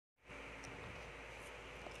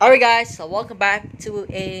Alright guys, so welcome back to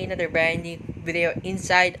another brand new video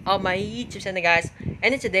inside of my YouTube channel guys.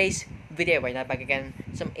 And in today's video, we're not back again,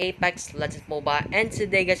 some Apex Legends MOBA. And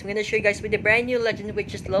today guys, I'm gonna show you guys with the brand new legend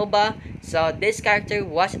which is Loba. So this character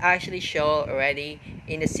was actually shown already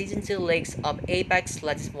in the season 2 leaks of Apex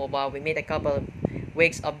Legends MOBA. We made a couple of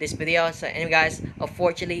weeks of this video. So anyway guys,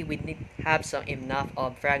 unfortunately we need have some enough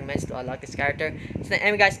of fragments to unlock this character. So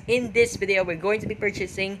anyway guys, in this video we're going to be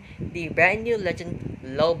purchasing the brand new legend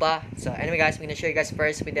Loba. So anyway guys, I'm gonna show you guys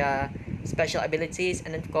first with the special abilities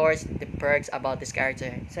and of course the perks about this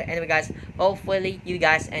character. So anyway guys, hopefully you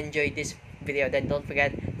guys enjoyed this video. Then don't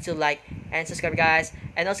forget to like and subscribe guys.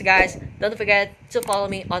 And also guys, don't forget to follow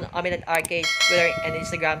me on Ominent Arcade, Twitter and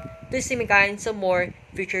Instagram to see me kind some more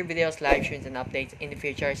future videos, live streams and updates in the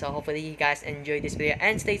future. So hopefully you guys enjoyed this video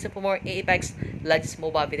and stay tuned for more Apex Legends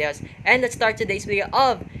mobile videos. And let's start today's video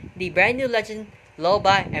of the brand new legend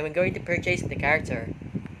Loba, and we're going to purchase the character.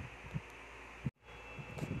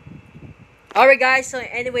 Alright guys, so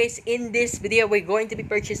anyways, in this video we're going to be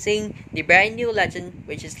purchasing the brand new legend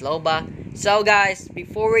which is Loba. So guys,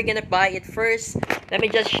 before we're gonna buy it first, let me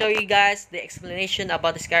just show you guys the explanation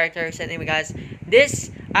about this character. So anyway guys,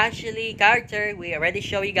 this actually character we already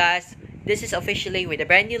show you guys. This is officially with the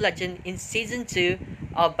brand new legend in season 2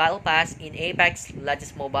 of Battle Pass in Apex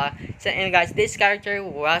Legends MOBA. So anyway guys, this character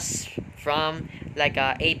was from like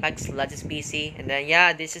Apex Legends PC, and then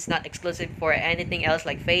yeah, this is not exclusive for anything else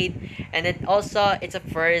like Fade, and then also it's a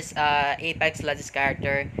first Apex Legends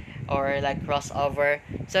character or like crossover.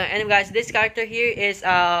 So anyway guys, this character here is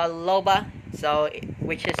Loba, so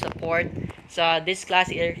which is support. So this class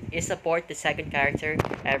here is support, the second character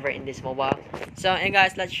ever in this mobile. So and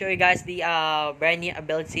guys, let's show you guys the brand new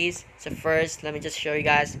abilities. So first, let me just show you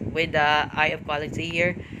guys with the Eye of Quality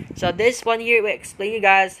here. So this one here will explain you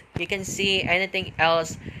guys. You can see anything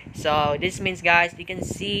else. So this means guys, you can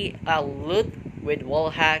see a loot with wall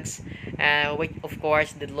hacks, which of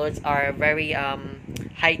course the loots are very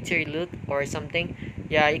high tier loot or something.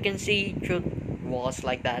 Yeah, you can see through walls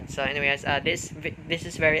like that. So anyways, this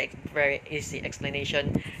is very easy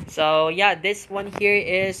explanation. So yeah, this one here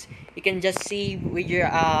is you can just see with your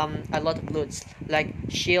a lot of loots like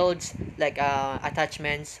shields, like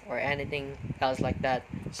attachments or anything else like that.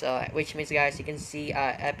 So which means guys, you can see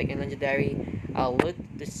epic and legendary loot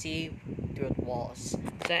to see through walls.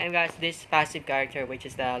 So and guys, this passive character which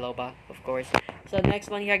is the Loba, of course. So next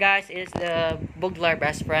one here guys is the Bugler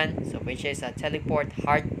best friend, so which is a teleport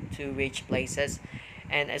hard to reach places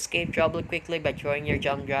and escape trouble quickly by throwing your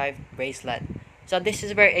jump drive bracelet. So this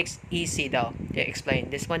is very easy though to explain.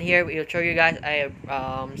 This one here will show you guys. I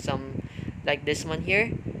have some like this one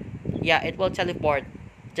here. Yeah, it will teleport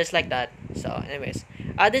just like that. So anyways,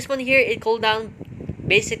 this one here, it cooldown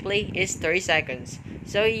basically is 30 seconds.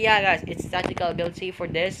 So yeah guys, it's tactical ability for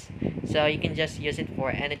this, so you can just use it for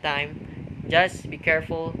any time. Just be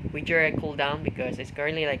careful with your cooldown because it's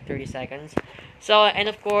currently like 30 seconds. So and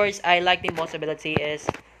of course, I like the most ability is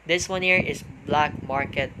this one here is Black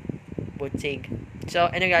Market Boutique. So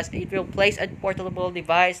anyway guys, it will place a portable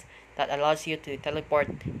device that allows you to teleport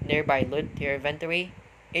nearby loot to your inventory.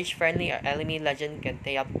 Each friendly or enemy legend can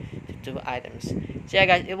take up to 2 items. So yeah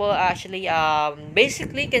guys, it will actually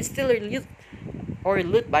basically can steal or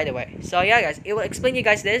loot by the way. So yeah guys, it will explain you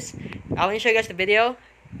guys this. I want to show you guys the video.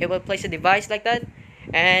 It will place a device like that,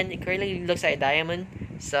 and it currently looks like a diamond,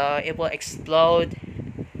 so it will explode.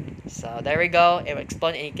 So there we go, it will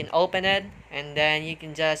explode and you can open it, and then you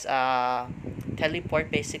can just teleport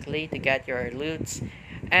basically to get your loots.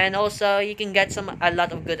 And also you can get a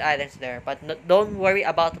lot of good items there, but don't worry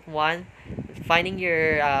about one finding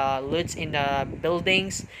your loots in the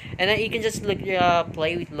buildings. And then you can just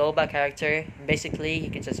play with Loba character. Basically you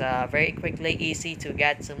can just very quickly easy to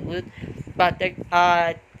get some loot, but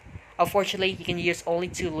unfortunately you can use only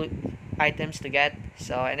 2 loot items to get.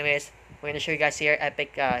 So anyways, we're gonna show you guys here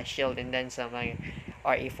epic shield and then some like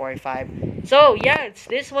RE45. So yeah,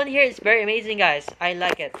 this one here is very amazing guys. I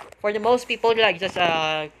like it. For the most people like just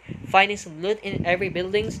finding some loot in every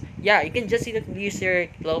buildings. Yeah, you can just use your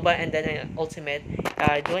Loba and then ultimate.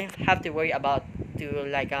 Don't have to worry about to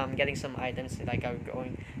like getting some items like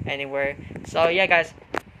going anywhere. So yeah guys,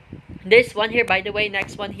 this one here, by the way,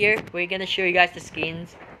 next one here, we're gonna show you guys the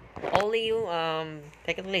skins. Only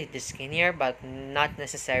technically the skin here, but not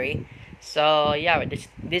necessary. So yeah,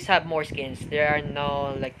 this have more skins. There are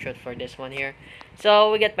no like truth for this one here.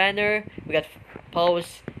 So we got banner, we got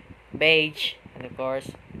pose, beige, and of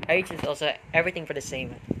course age is also everything for the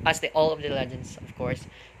same as the all of the legends, of course.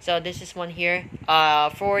 So this is one here.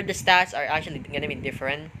 For the stats are actually gonna be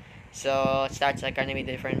different. So stats are gonna be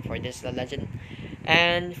different for this legend.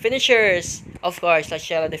 And finishers, of course, let's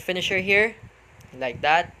show the finisher here, like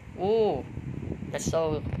that. Ooh, that's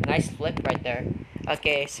so nice flip right there.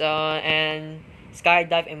 Okay, so and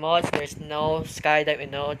skydive emotes. There's no skydive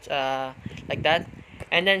emotes like that.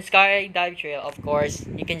 And then skydive trail, of course,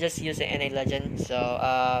 you can just use it in a legend. So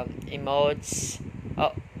emotes.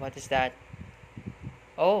 Oh, what is that?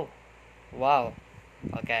 Oh, wow.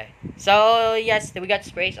 Okay. So yes, we got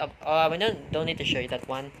sprays of. We don't need to show you that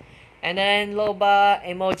one. And then Loba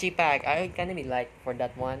emoji pack. I kind of be like for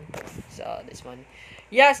that one. So this one.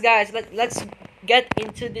 Yes, guys. Let's get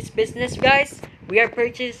into this business, guys. We are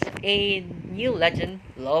purchased a new legend,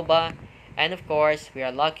 Loba, and of course we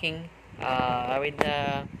are locking. With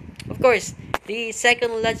of course the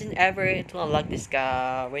second legend ever to unlock this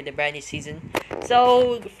with the brand new season.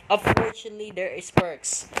 So unfortunately there is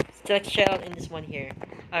perks. Let's check out in this one here.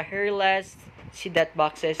 A hairless. See that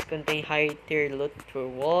boxes contain high tier loot through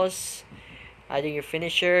walls. Adding your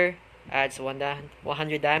finisher adds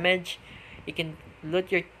 100 damage. You can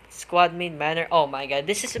loot your squad mate banner. Oh my god,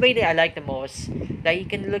 this is the way that I like the most. That you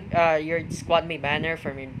can loot your squad mate banner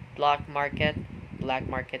from your black market.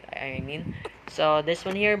 I mean. So this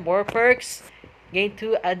one here, more perks. Gain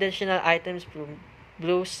 2 additional items from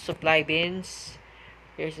blue supply bins.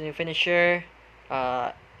 Here's the new finisher.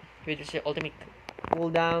 Reduce your ultimate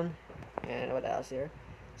cooldown. And what else here?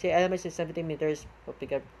 See, elements in 70 meters will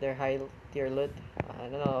pick up their high tier loot. I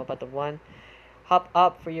don't know about the one. Hop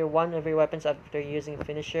up for your one of your weapons after using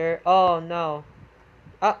finisher. Oh no.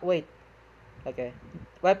 Ah, wait. Okay.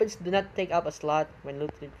 Weapons do not take up a slot when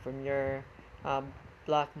looted from your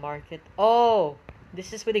black market. Oh,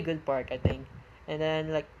 this is really good part, I think. And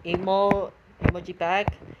then like emoji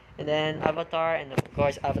pack, and then avatar, and of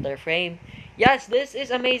course avatar frame. Yes, this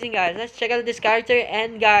is amazing, guys. Let's check out this character.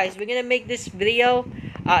 And guys, we're gonna make this video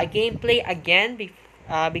gameplay again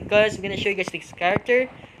because we're gonna show you guys this character.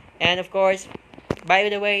 And of course, by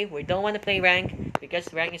the way, we don't want to play rank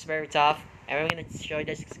because rank is very tough. And we're gonna show you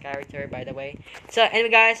this character, by the way. So anyway,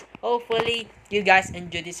 guys, hopefully you guys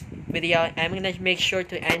enjoyed this video. I'm gonna make sure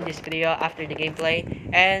to end this video after the gameplay.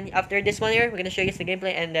 And after this one here, we're gonna show you guys the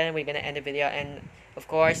gameplay, and then we're gonna end the video. And of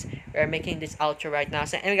course, we're making this outro right now.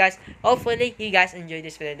 So anyway, guys, hopefully you guys enjoyed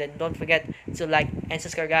this video. Then don't forget to like and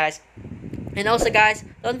subscribe, guys. And also, guys,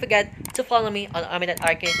 don't forget to follow me on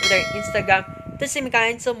Arcade, Twitter, Instagram, to see me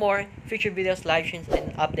guys some more future videos, live streams,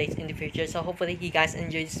 and updates in the future. So hopefully you guys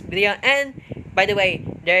enjoyed this video. And by the way,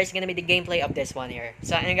 there's gonna be the gameplay of this one here.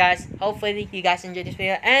 So anyway, guys, hopefully you guys enjoyed this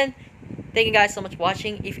video. And thank you guys so much for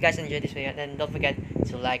watching. If you guys enjoyed this video, then don't forget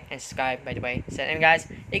to like and subscribe, by the way. So anyway, guys,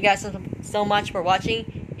 thank you guys so much for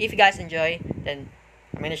watching. If you guys enjoy, then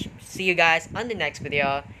I'm gonna see you guys on the next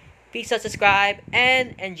video. Please subscribe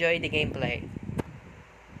and enjoy the gameplay.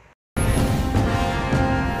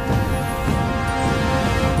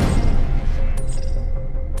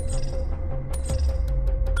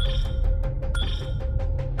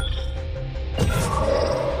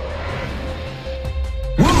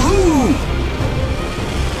 Woohoo!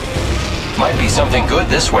 Might be something good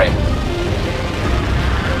this way.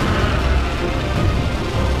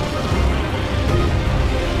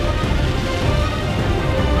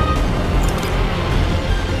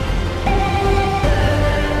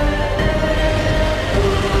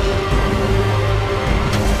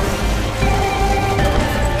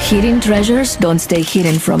 Hidden treasures don't stay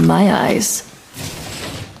hidden from my eyes.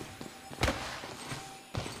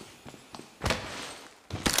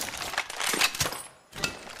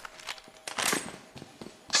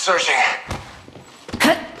 Searching.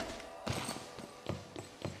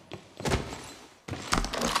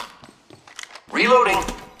 Reloading.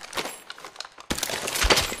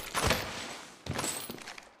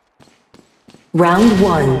 Round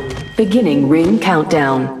 1. Beginning ring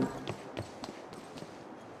countdown.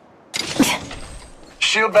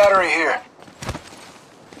 Shield battery here.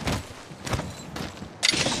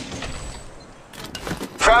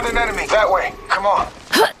 Found an enemy. That way. Come on.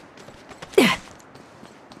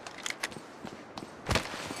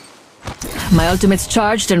 My ultimate's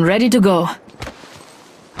charged and ready to go.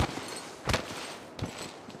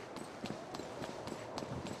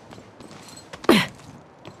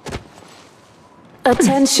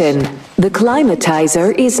 Attention! The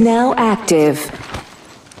climatizer is now active.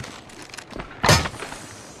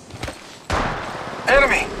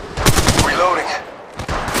 Enemy. Reloading.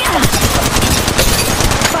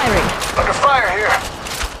 Firing! Under fire here.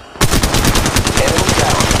 Enemy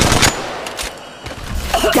down.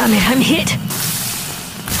 Damn it, I'm hit!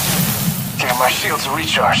 Getting my shields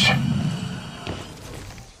recharged.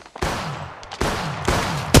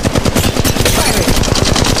 Firing!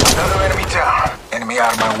 Another enemy down. Enemy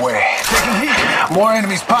out of my way. Taking heat. More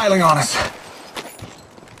enemies piling on us.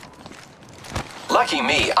 Lucky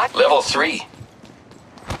me, I'm level 3.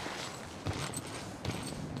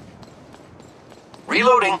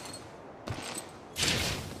 Reloading.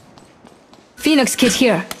 Phoenix Kit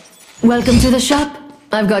here. Welcome to the shop.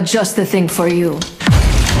 I've got just the thing for you.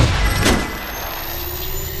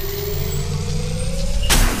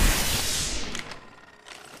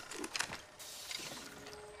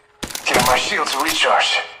 Getting my shield to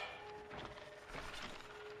recharge.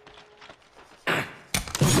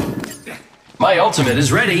 My ultimate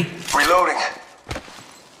is ready. Reloading.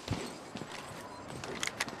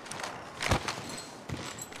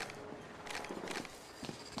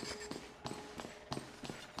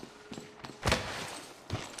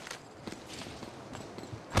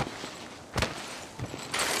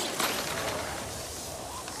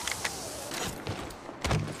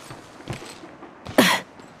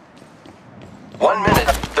 One minute.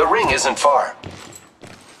 The ring isn't far.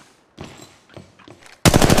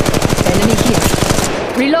 Enemy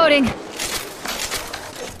here. Reloading.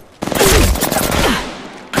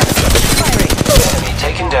 Enemy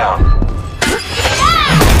taken down.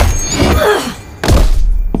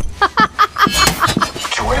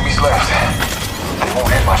 Two enemies left. They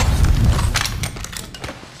won't hit my...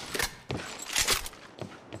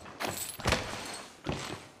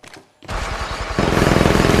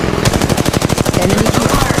 Enemy here.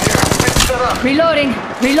 Set up. Reloading.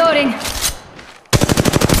 Reloading.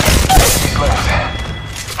 Enemies left.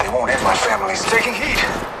 They won't hit my families. Taking heat.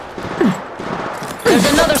 There's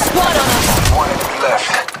another squad on us. One enemy left.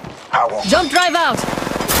 I won't... Jump drive out.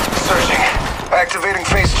 Searching. Activating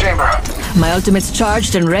phase chamber. My ultimate's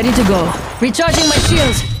charged and ready to go. Recharging my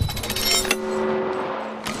shields.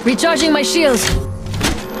 Recharging my shields.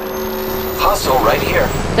 Hostile right here.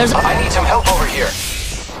 There's... I need some help over here.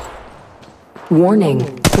 Warning.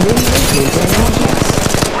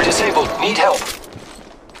 We're disabled. Need help.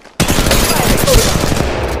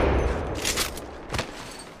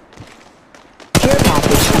 Care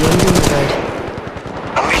package being delivered.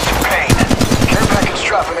 Unleashing pain. Care package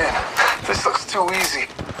dropping in. This looks too easy.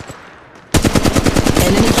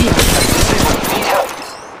 Enemy here. Disabled. Need help.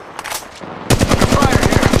 Fire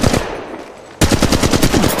here.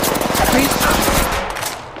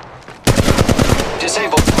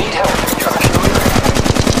 Disabled. Need help.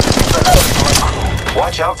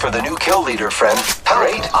 Watch out for the new kill leader, friend.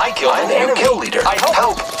 Great. I killed the new kill leader. I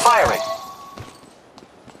help. Firing.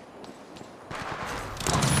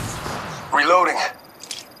 Reloading.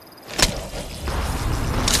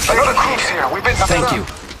 Another crew's here. We've been... Thank you.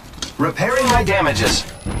 Repairing my damages.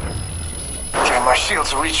 Getting my shield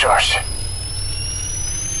to recharge.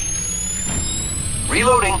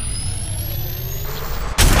 Reloading.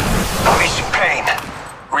 Unleashing pain.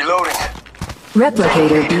 Reloading.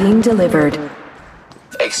 Replicator being delivered.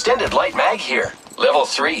 Extended light mag here. Level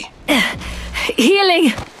 3.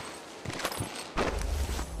 Healing.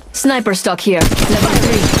 Sniper stock here. Level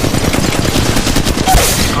 3.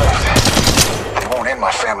 Left. They won't end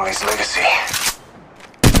my family's legacy.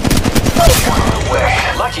 Way.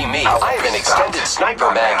 Lucky me. I have an extended sniper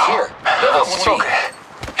Not mag now. here. Level It's 3. okay.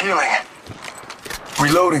 Healing.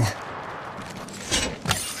 Reloading.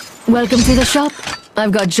 Welcome to the shop.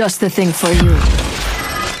 I've got just the thing for you.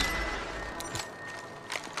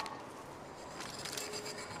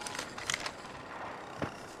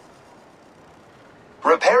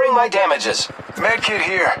 Repairing my damages. Medkit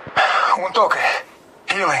here. Un toque.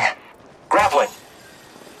 Healing. Grappling.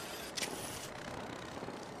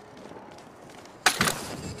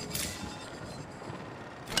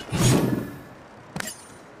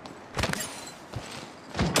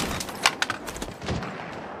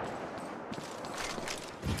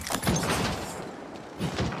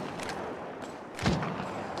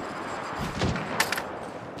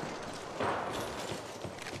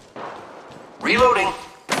 Reloading.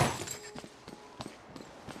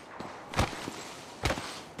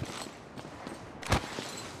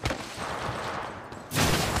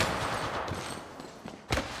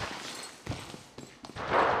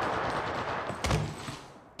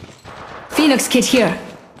 Phoenix Kit here.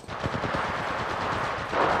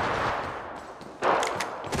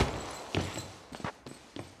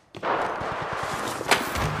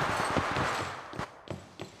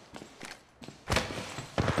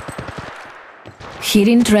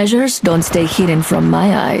 Hidden treasures don't stay hidden from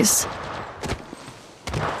my eyes.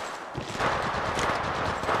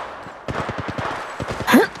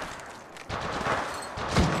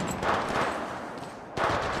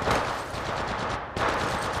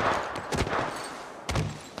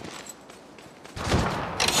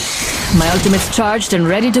 My ultimate's charged and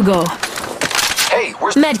ready to go. Hey, we're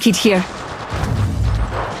Medkit here.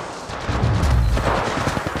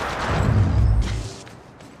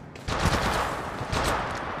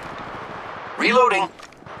 Reloading.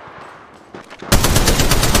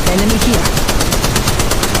 Enemy here.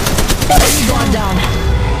 Enemy gone down.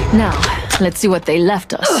 Now, let's see what they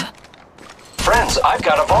left us. Friends, I've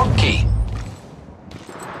got a vault key.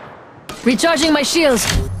 Recharging my shields.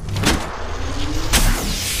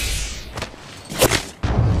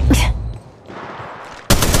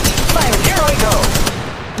 Fire. Here I go.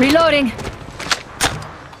 Reloading.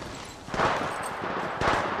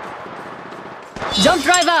 Jump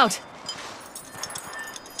drive out.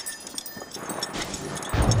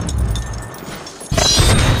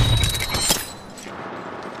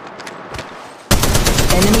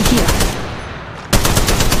 Enemy here.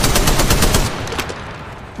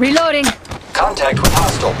 Reloading. Contact with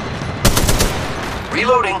hostile.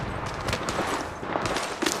 Reloading.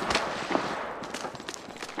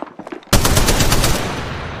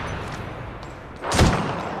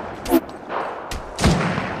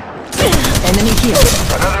 Enemy here.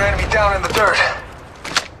 Another enemy down in the dirt.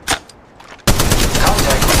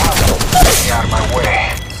 Contact with hostile. Get me out of my way.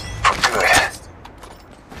 For good.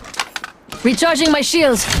 Recharging my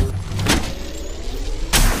shields.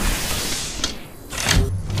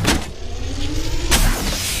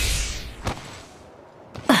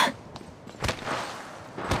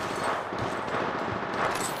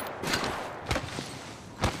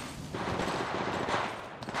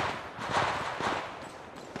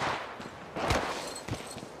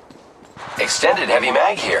 Extended heavy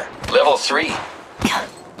mag here. Level 3.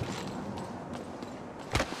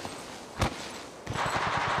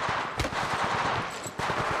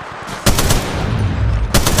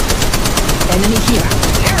 Enemy here.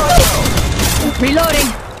 Here I go. Reloading.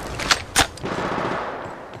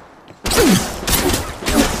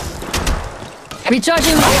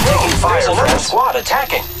 Recharging my... Taking fire. There's another squad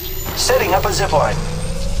attacking. Setting up a zipline.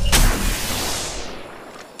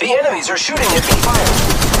 The enemies are shooting at me. Fire.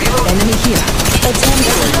 Reloading. Enemy here.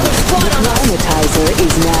 Attention, the climatizer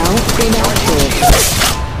is now inactive.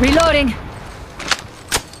 Reloading.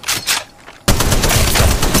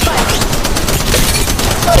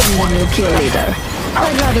 I'm the new kill leader.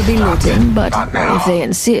 I'd rather be looting, but if they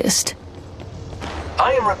insist.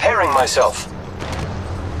 I am repairing myself.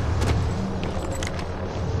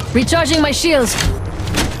 Recharging my shields.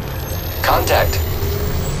 Contact.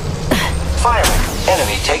 Firing.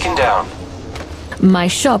 Enemy taken down. My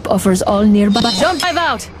shop offers all nearby. Jump drive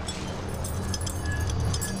out.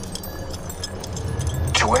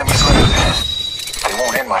 2 enemies left. They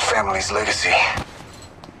won't end my family's legacy.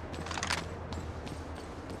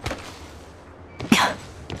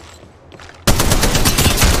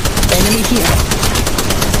 Enemy here.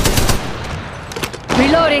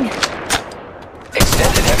 Reloading.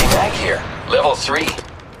 Extended heavy mag here. Level 3.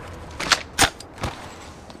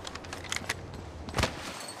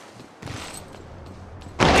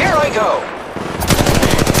 Here I go.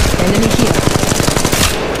 Enemy here.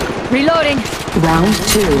 Reloading. Round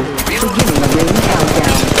 2, beginning the ring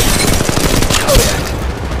countdown.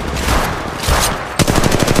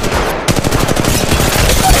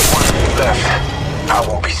 Left. I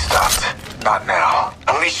won't be stopped. Not now.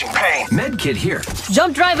 Unleashing pain. Medkit here.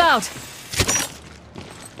 Jump drive out.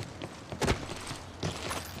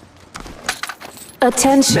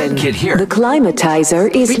 Attention, Medkit here. the climatizer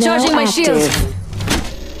is Recharging now my active. shields.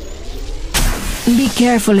 Be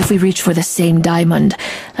careful if we reach for the same diamond.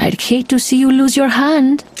 I'd hate to see you lose your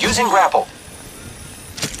hand. Using grapple.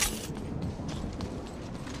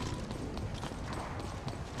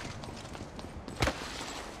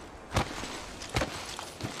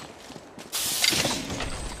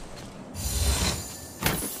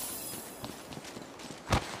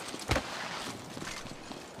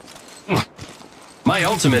 My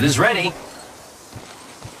ultimate is ready.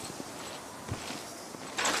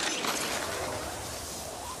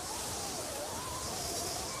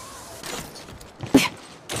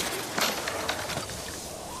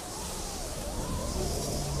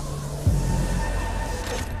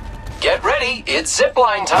 Get ready, it's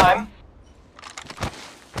zipline time.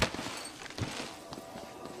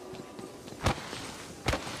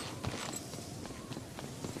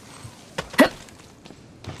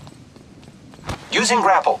 Using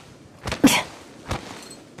grapple.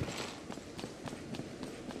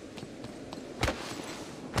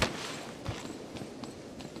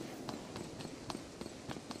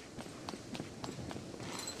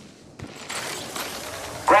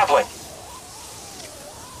 Grappling.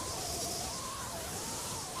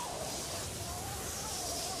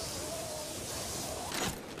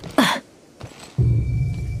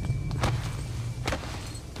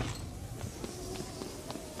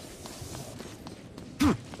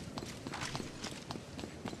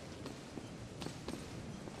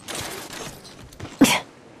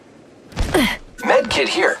 kit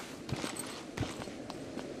here.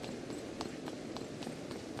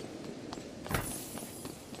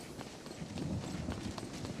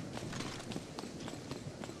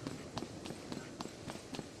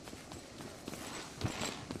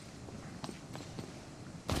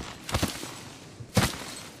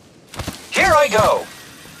 Here I go.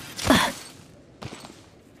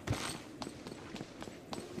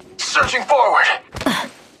 Searching forward.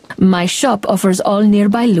 My shop offers all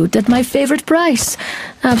nearby loot at my favorite price.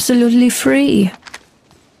 Absolutely free.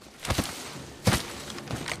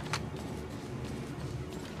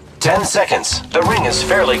 "10 seconds. The ring is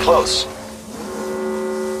fairly close.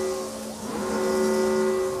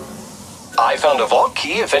 I found a vault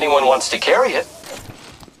key if anyone wants to carry it.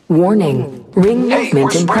 Warning. Ring Hey, we're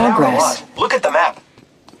movement in spread out a progress. lot. Look at the map.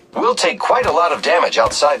 We'll take quite a lot of damage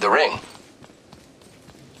outside the ring.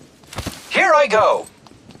 Here I go.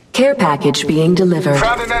 Care package being delivered.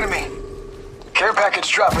 Found an enemy. Care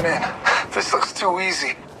package dropping in. This looks too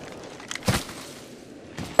easy.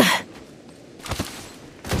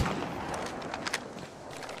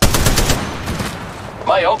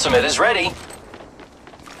 My ultimate is ready.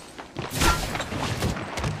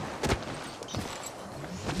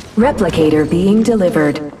 Replicator being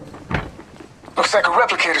delivered. Looks like a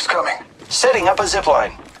replicator's coming. Setting up a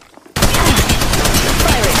zipline.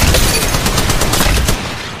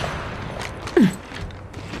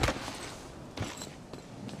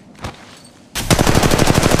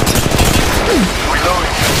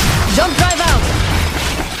 Reloading. Jump drive out!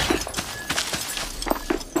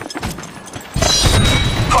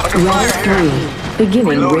 Under Round fire here. 3. Beginning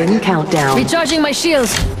Reloading. ring countdown. Recharging my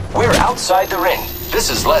shields. We're outside the ring. This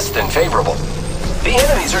is less than favorable. The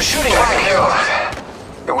enemies are shooting at me. Killed.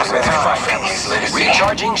 It was meant to find family's legacy.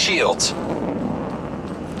 Recharging shields.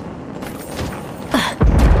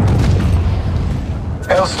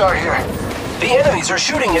 L-Star here. The enemies are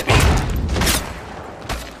shooting at me.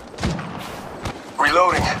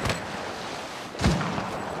 Reloading.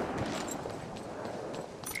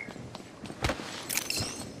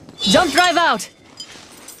 Jump drive out!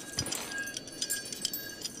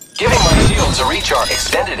 Giving my shields a recharge.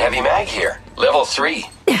 Extended heavy mag here. Level 3.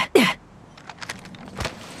 Enemy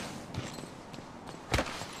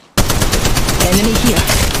here.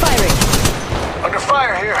 Firing. Under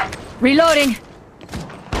fire here. Reloading.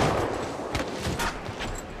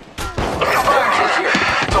 Under fire here.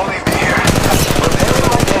 Don't leave me here. Repairing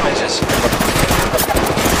my damages.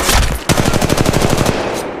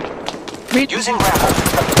 Using grapple.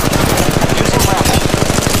 Using grapple.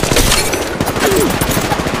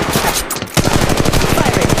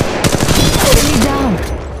 Firing. Enemy down.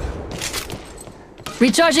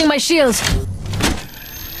 Recharging my shields.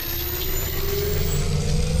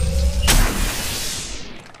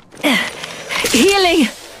 Healing.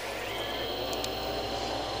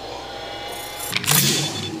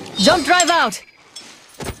 Jump drive out.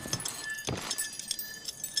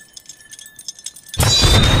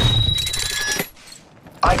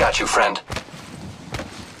 I got you, friend.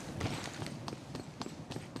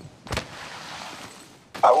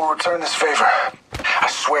 I will return this favor. I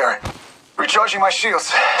swear it. Recharging my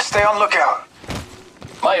shields. Stay on lookout.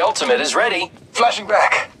 My ultimate is ready. Flashing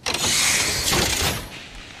back.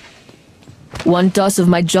 One toss of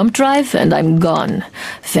my jump drive and I'm gone.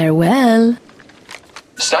 Farewell.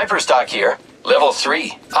 Sniper stock here. Level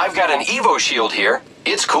 3. I've got an Evo shield here.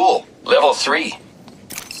 It's cool. Level 3.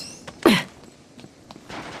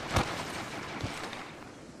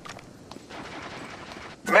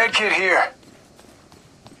 Medkit here.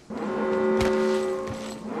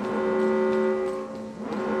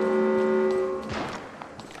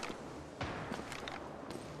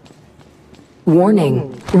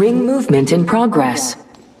 Warning. Ring movement in progress.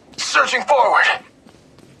 Searching forward.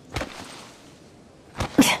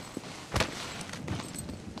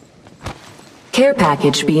 Care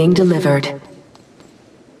package being delivered.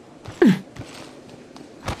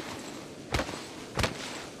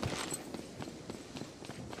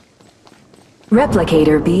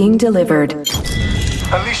 Replicator being delivered.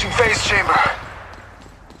 Unleashing phase chamber.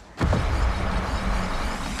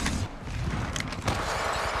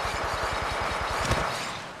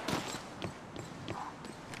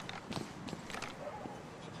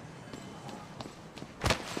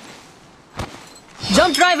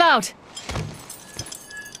 Jump drive out.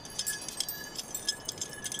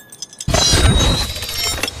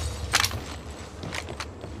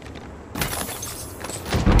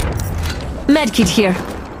 Medkit here.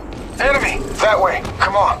 Enemy! That way.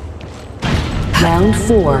 Come on. Round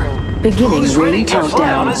 4. Beginning Who's ready ring to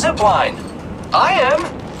fly on countdown. a zipline? I am.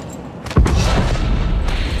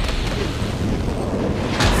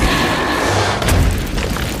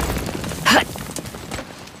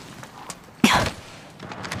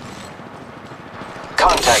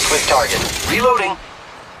 contact with target. Reloading.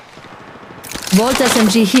 Volt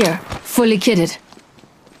SMG here, fully kitted.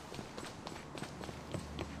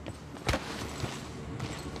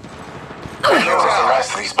 Where's the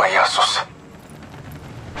rest of these payasos?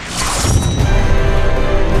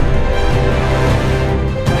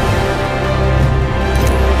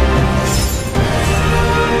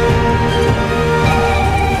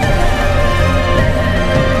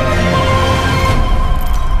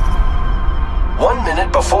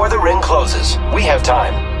 Before the ring closes, we have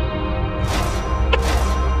time.